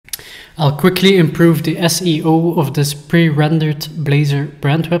I'll quickly improve the SEO of this pre-rendered Blazor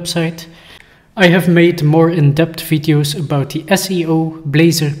brand website. I have made more in-depth videos about the SEO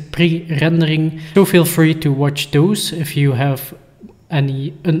Blazor pre-rendering, so feel free to watch those if you have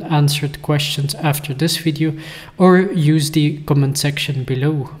any unanswered questions after this video, or use the comment section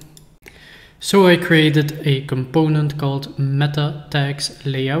below. So I created a component called meta tags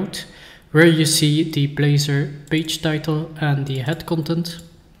layout, where you see the Blazor page title and the head content.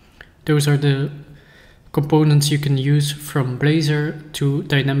 Those are the components you can use from Blazor to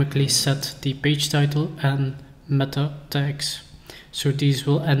dynamically set the page title and meta tags. So these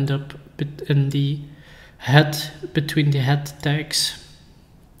will end up in the head, between the head tags.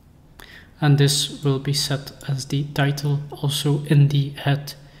 And this will be set as the title also in the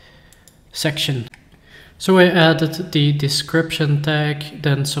head section. So I added the description tag,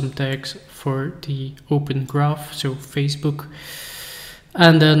 then some tags for the open graph, so Facebook,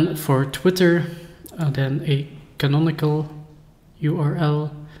 and then for Twitter, then a canonical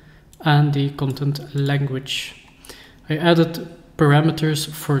URL and the content language. I added parameters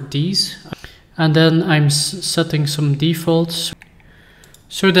for these, and then I'm setting some defaults.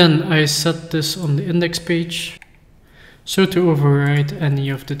 So then I set this on the index page. So to override any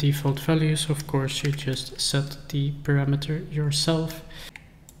of the default values, of course, you just set the parameter yourself.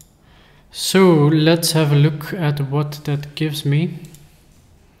 So let's have a look at what that gives me.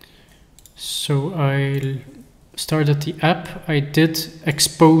 So I started the app. I did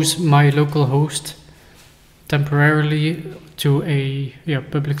expose my local host temporarily to a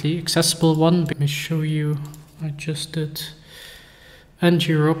publicly accessible one. Let me show you. I just did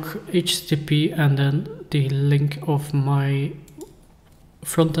ngrok http and then the link of my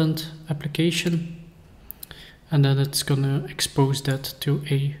front-end application, and then it's gonna expose that to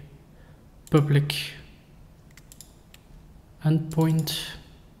a public endpoint.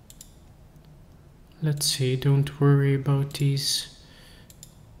 Let's see, don't worry about these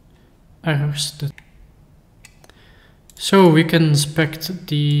errors. So we can inspect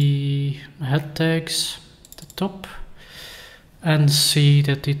the head tags at the top and see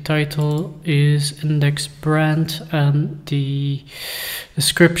that the title is index brand and the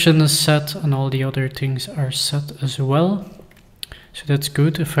description is set and all the other things are set as well. So that's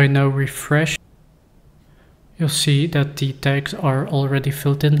good. If I now refresh, you'll see that the tags are already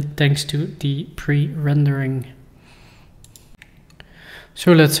filled in thanks to the pre-rendering.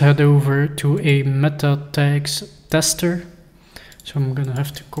 So let's head over to a meta tags tester. So I'm gonna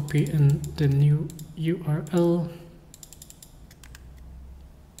have to copy in the new URL.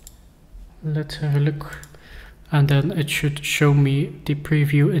 Let's have a look, and then it should show me the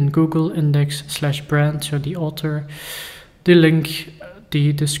preview in Google index/brand, so the author, the link,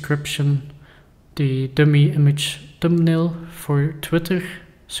 the description, the dummy image thumbnail for Twitter,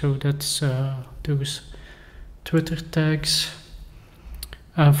 so that's those Twitter tags,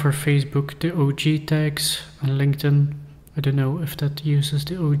 and for Facebook the OG tags, and LinkedIn, I don't know if that uses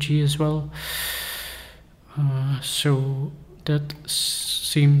the OG as well. So that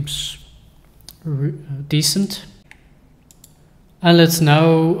seems decent. And let's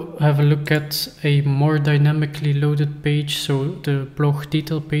now have a look at a more dynamically loaded page, so the blog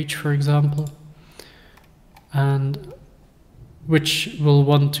detail page, for example, and which will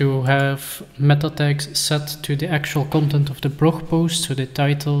want to have meta tags set to the actual content of the blog post, so the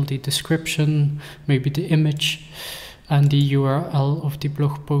title, the description, maybe the image, and the URL of the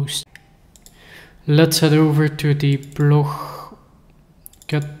blog post. Let's head over to the blog,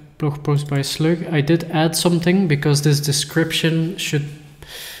 get blog post by slug. I did add something because this description should,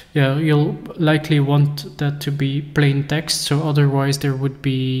 you'll likely want that to be plain text, so otherwise there would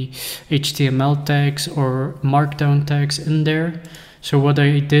be HTML tags or markdown tags in there. So what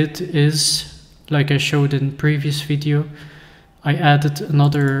I did is, like I showed in previous video, I added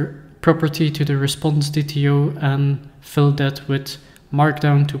another property to the response DTO and filled that with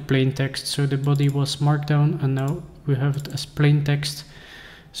markdown to plain text. So the body was markdown and now we have it as plain text.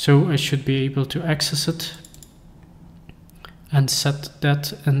 So I should be able to access it and set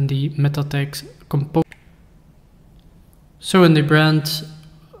that in the meta tags component. So in the brand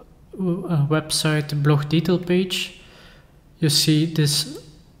website blog detail page, you see this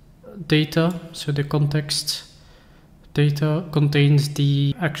data. So the context data contains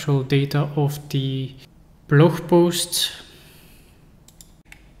the actual data of the blog post.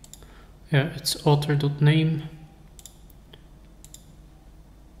 It's author.name.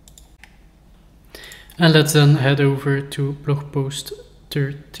 And let's then head over to blog post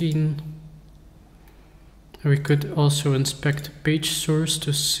 13. We could also inspect page source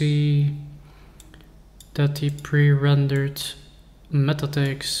to see that the pre-rendered meta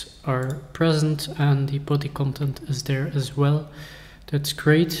tags are present and the body content is there as well. That's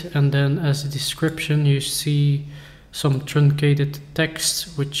great. And then as a description, you see some truncated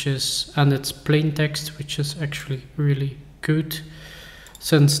text, and it's plain text, which is actually really good.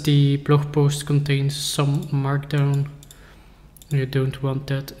 Since the blog post contains some markdown, you don't want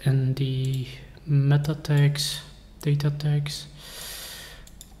that in the meta tags, data tags.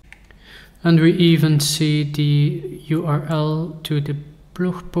 And we even see the URL to the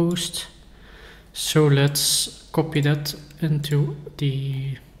blog post. So let's copy that into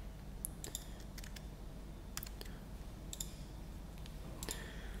the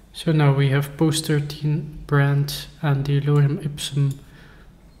So now we have post 13 brand and the lorem ipsum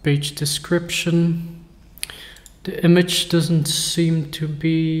page description. The image doesn't seem to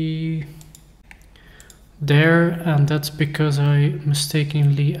be there, and that's because I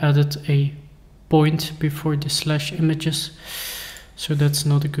mistakenly added a point before the slash images. So that's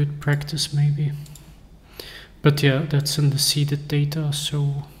not a good practice maybe. But yeah, that's in the seeded data,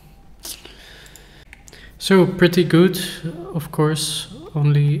 so pretty good, of course.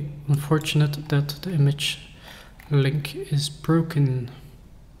 Only unfortunate that the image link is broken.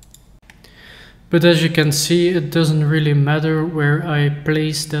 But as you can see, it doesn't really matter where I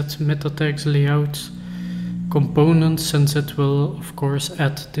place that meta tags layout component, since it will of course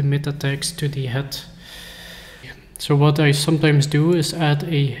add the meta tags to the head. So what I sometimes do is add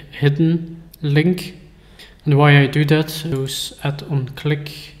a hidden link, and why I do that, those add on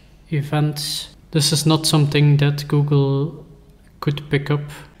click events. This is not something that Google could pick up.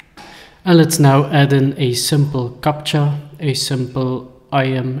 And let's now add in a simple Captcha, a simple I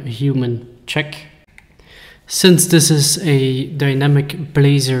am human check. Since this is a dynamic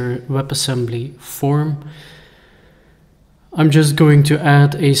Blazor WebAssembly form, I'm just going to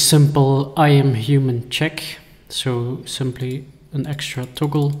add a simple I am human check. So simply an extra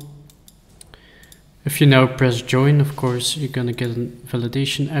toggle. If you now press join, of course, you're gonna get a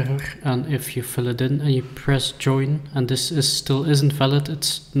validation error, and if you fill it in and you press join and this still isn't valid,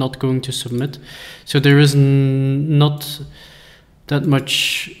 it's not going to submit. So there is not that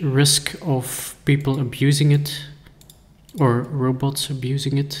much risk of people abusing it or robots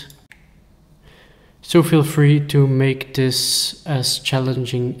abusing it. So feel free to make this as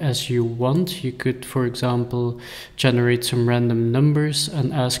challenging as you want. You could, for example, generate some random numbers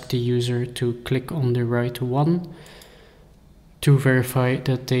and ask the user to click on the right one to verify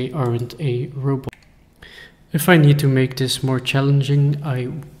that they aren't a robot. If I need to make this more challenging,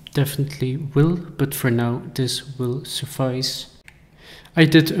 I definitely will, but for now this will suffice. I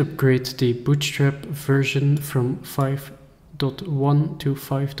did upgrade the Bootstrap version from 5.1 to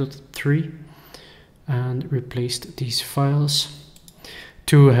 5.3. and replaced these files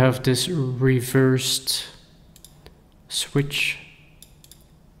to have this reversed switch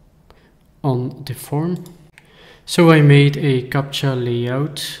on the form. So I made a Captcha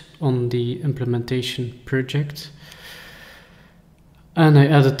layout on the implementation project and I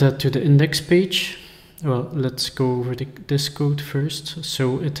added that to the index page. Well, let's go over this code first.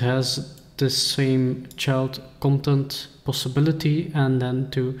 So it has the same child content possibility, and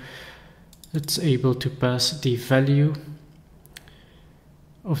then it's able to pass the value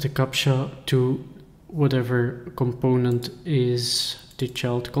of the Captcha to whatever component is the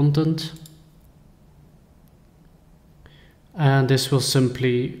child content. And this will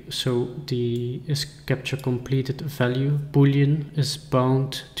simply, so the is Captcha completed value boolean is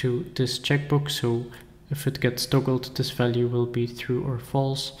bound to this checkbox. So if it gets toggled, this value will be true or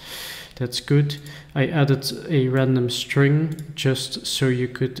false. That's good. I added a random string just so you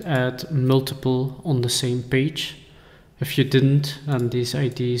could add multiple on the same page. If you didn't, and these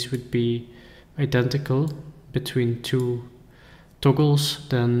IDs would be identical between two toggles,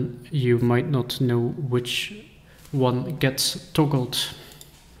 then you might not know which one gets toggled.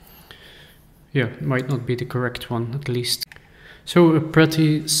 Yeah, it might not be the correct one, at least. So a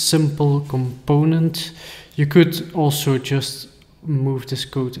pretty simple component. You could also just move this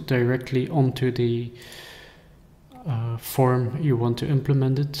code directly onto the form you want to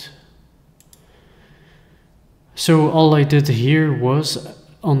implement it. So all I did here was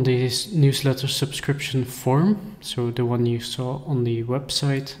on this newsletter subscription form, so the one you saw on the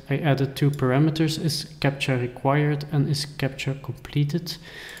website, I added two parameters: is Captcha required and is Captcha completed,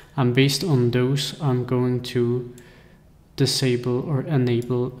 and based on those I'm going to disable or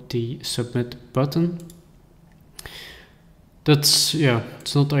enable the submit button. That's, yeah,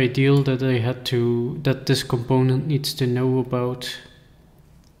 it's not ideal that that this component needs to know about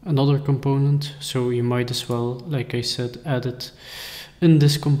another component, so you might as well, like I said, add it in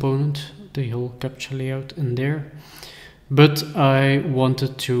this component, the whole Captcha layout in there. but I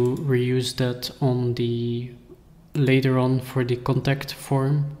wanted to reuse that on the later on for the contact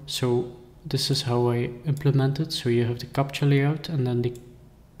form. So this is how I implement it. So you have the Captcha layout, and then the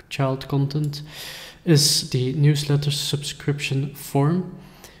child content is the newsletter subscription form,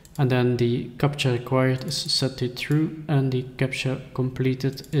 and then the Captcha required is set to true, and the Captcha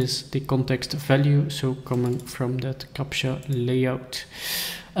completed is the context value, so coming from that Captcha layout.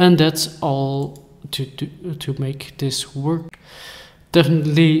 And that's all to make this work.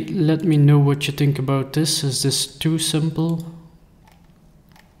 Definitely let me know what you think about this. Is this too simple?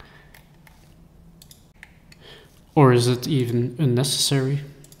 Or is it even unnecessary?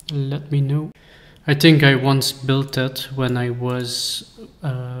 Let me know. I think I once built that when I was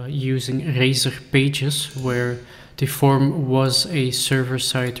using Razor Pages, where the form was a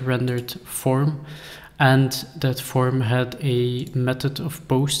server-side rendered form, and that form had a method of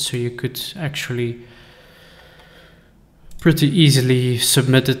post, so you could actually pretty easily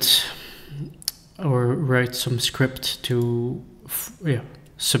submit it or write some script to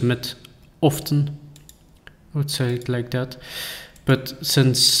submit often. I would say it like that. But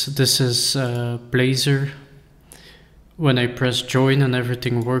since this is Blazor, when I press join and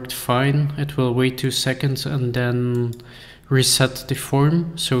everything worked fine, it will wait 2 seconds and then reset the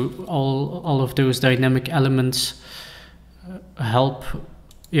form. So all of those dynamic elements help,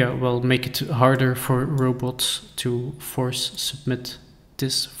 make it harder for robots to force submit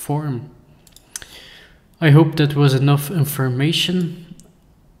this form. I hope that was enough information.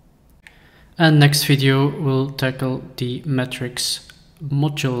 And next video we'll tackle the metrics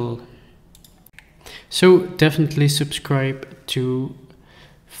module. So definitely subscribe to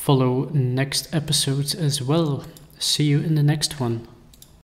follow next episodes as well. See you in the next one.